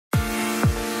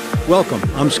Welcome.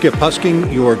 I'm Skip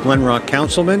Husking, your Glen Rock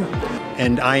councilman,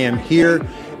 and I am here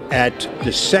at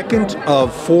the second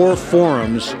of 4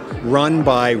 forums run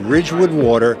by Ridgewood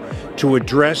Water to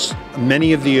address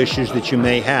many of the issues that you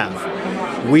may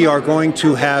have. We are going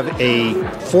to have a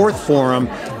 4th forum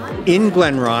in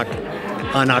Glen Rock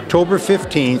on October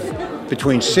 15th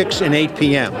between 6 and 8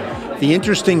 p.m. The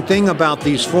interesting thing about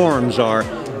these forums are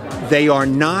they are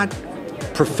not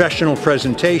professional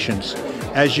presentations.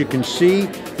 As you can see,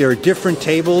 there are different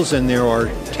tables and there are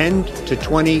 10 to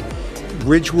 20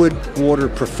 Ridgewood Water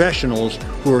professionals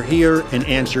who are here and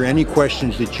answer any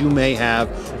questions that you may have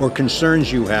or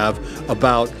concerns you have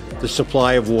about the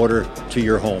supply of water to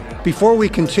your home. Before we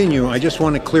continue, I just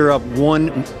want to clear up one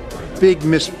big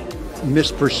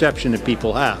misperception that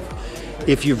people have.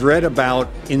 If you've read about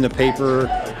in the paper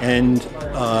and,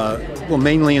 well,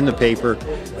 mainly in the paper,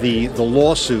 the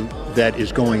lawsuit that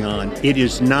is going on, it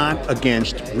is not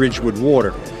against Ridgewood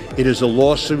Water. It is a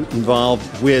lawsuit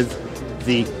involved with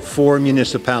the 4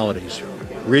 municipalities,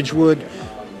 Ridgewood,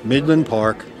 Midland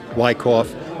Park,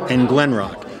 Wyckoff, and Glen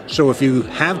Rock. So if you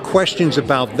have questions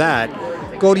about that,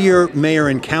 go to your mayor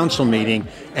and council meeting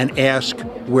and ask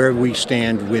where we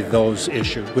stand with those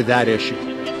issues, with that issue.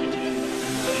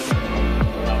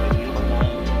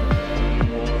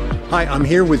 Hi, I'm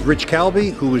here with Rich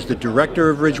Calby, who is the director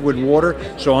of Ridgewood Water.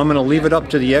 So I'm going to leave it up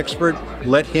to the expert.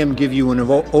 Let him give you an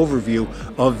overview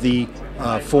of the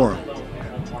forum.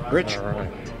 Rich? All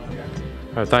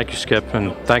right. Thank you, Skip,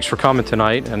 and thanks for coming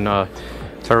tonight. And to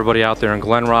everybody out there in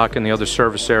Glen Rock and the other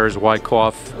service areas,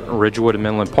 Wyckoff, Ridgewood, and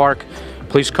Midland Park,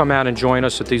 please come out and join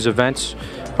us at these events.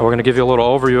 We're going to give you a little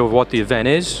overview of what the event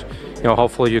is.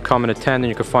 Hopefully you come and attend and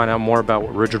you can find out more about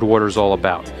what Ridgewood Water is all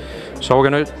about. So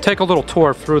we're going to take a little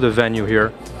tour through the venue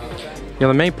here.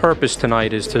 The main purpose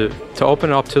tonight is to open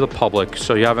it up to the public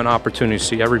so you have an opportunity to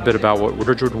see every bit about what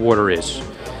Ridgewood Water is.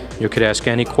 You could ask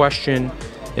any question.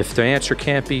 If the answer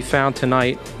can't be found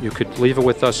tonight, you could leave it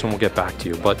with us and we'll get back to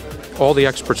you. But all the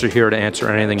experts are here to answer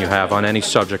anything you have on any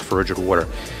subject for Ridgewood Water.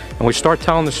 And we start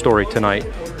telling the story tonight,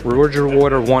 Ridgewood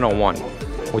Water 101.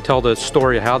 We tell the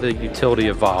story of how the utility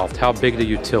evolved, how big the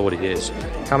utility is,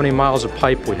 how many miles of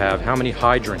pipe we have, how many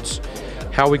hydrants,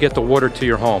 how we get the water to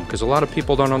your home, because a lot of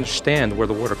people don't understand where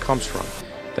the water comes from.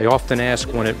 They often ask,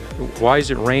 why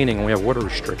is it raining and we have water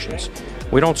restrictions?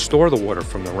 We don't store the water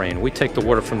from the rain. We take the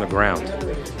water from the ground.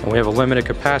 And we have a limited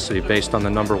capacity based on the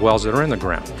number of wells that are in the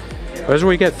ground. But as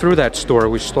we get through that story,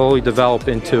 we slowly develop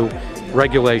into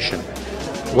regulation.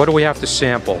 What do we have to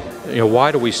sample?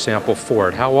 Why do we sample for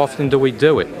it? How often do we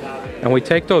do it? And we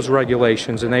take those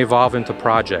regulations and they evolve into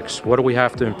projects. What do we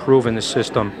have to improve in the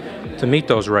system to meet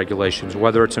those regulations?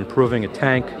 Whether it's improving a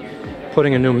tank,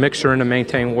 putting a new mixer in to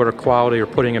maintain water quality, or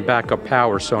putting in backup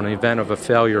power so in the event of a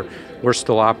failure, we're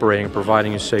still operating and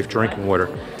providing you safe drinking water.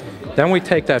 Then we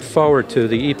take that forward to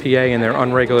the EPA and their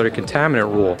unregulated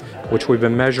contaminant rule, which we've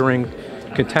been measuring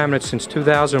contaminants since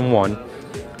 2001.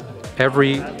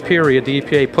 Every period, the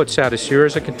EPA puts out a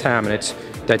series of contaminants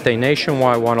that they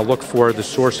nationwide want to look for the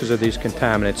sources of these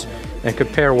contaminants and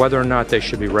compare whether or not they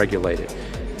should be regulated.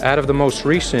 Out of the most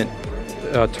recent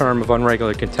term of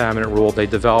unregulated contaminant rule, they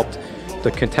developed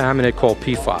the contaminant called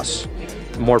PFAS,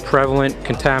 a more prevalent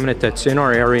contaminant that's in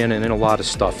our area and in a lot of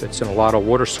stuff. It's in a lot of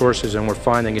water sources and we're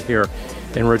finding it here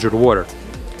in Ridgewood Water.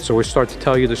 So we start to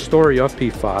tell you the story of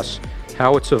PFAS,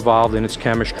 how it's evolved in its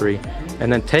chemistry,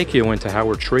 and then take you into how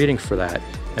we're treating for that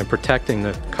and protecting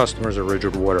the customers of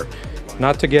Ridgewood Water.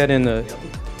 Not to get in the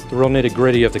real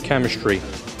nitty-gritty of the chemistry,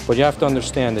 but you have to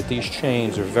understand that these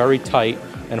chains are very tight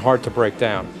and hard to break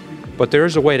down. But there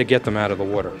is a way to get them out of the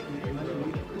water.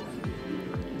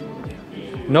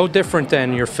 No different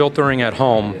than your filtering at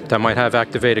home that might have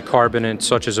activated carbonate,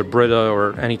 such as a Brita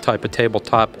or any type of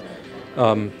tabletop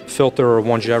filter or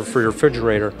ones you have for your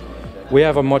refrigerator. We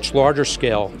have a much larger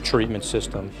scale treatment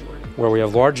system where we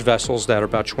have large vessels that are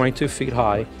about 22 feet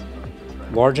high,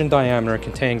 large in diameter, and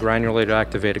contain granulated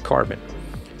activated carbon.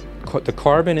 The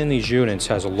carbon in these units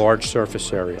has a large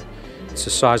surface area. It's the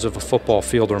size of a football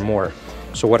field or more.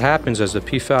 So what happens is the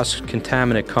PFAS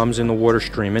contaminant comes in the water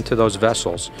stream into those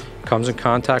vessels, comes in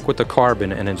contact with the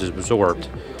carbon, and is absorbed.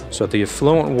 So the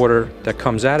effluent water that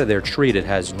comes out of there treated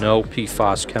has no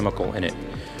PFAS chemical in it.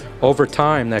 Over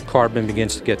time, that carbon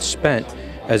begins to get spent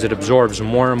as it absorbs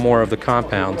more and more of the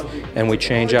compound, and we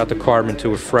change out the carbon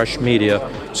to a fresh media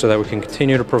so that we can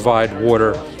continue to provide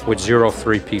water with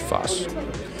 0.3 PFAS.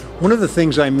 One of the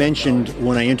things I mentioned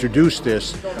when I introduced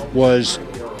this was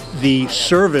the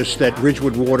service that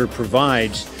Ridgewood Water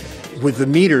provides with the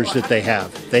meters that they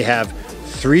have. They have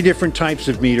 3 different types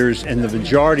of meters, and the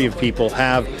majority of people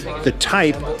have the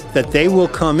type that they will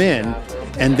come in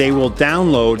and they will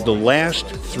download the last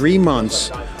 3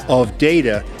 months of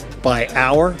data by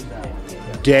hour,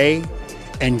 day,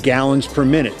 and gallons per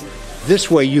minute.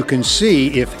 This way you can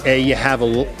see if you have a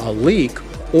leak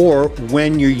or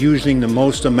when you're using the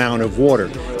most amount of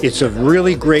water. It's a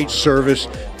really great service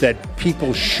that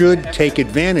people should take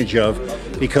advantage of,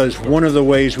 because one of the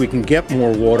ways we can get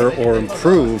more water or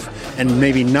improve and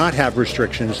maybe not have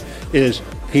restrictions is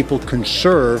people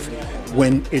conserve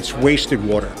when it's wasted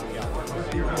water.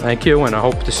 Thank you, and I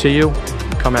hope to see you.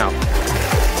 Come out.